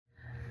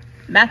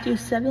Matthew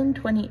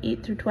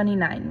 7:28 through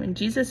 29. When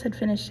Jesus had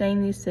finished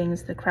saying these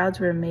things, the crowds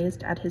were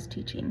amazed at his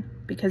teaching,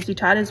 because he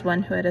taught as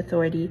one who had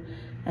authority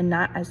and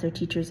not as their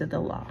teachers of the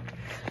law.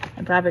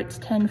 And Proverbs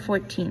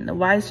 10:14. The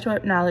wise store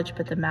up knowledge,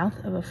 but the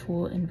mouth of a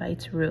fool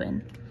invites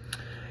ruin.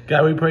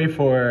 God, we pray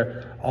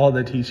for all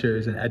the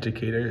teachers and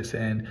educators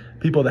and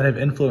people that have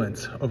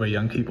influence over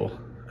young people.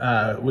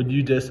 Would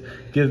you just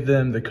give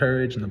them the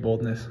courage and the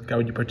boldness? God,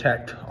 would you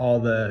protect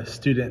all the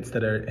students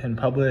that are in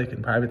public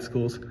and private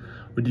schools?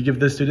 Would you give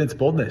the students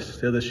boldness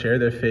to be able to share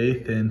their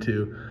faith and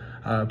to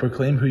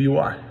proclaim who you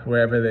are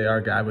wherever they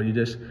are, God? Would you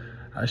just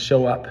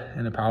show up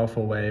in a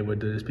powerful way? Would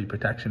there just be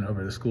protection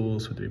over the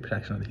schools? Would there be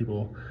protection of the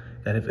people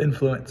that have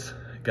influence?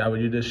 God,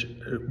 would you just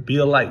be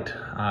a light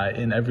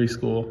in every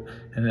school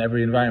and in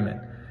every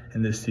environment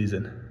in this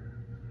season?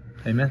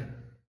 Amen.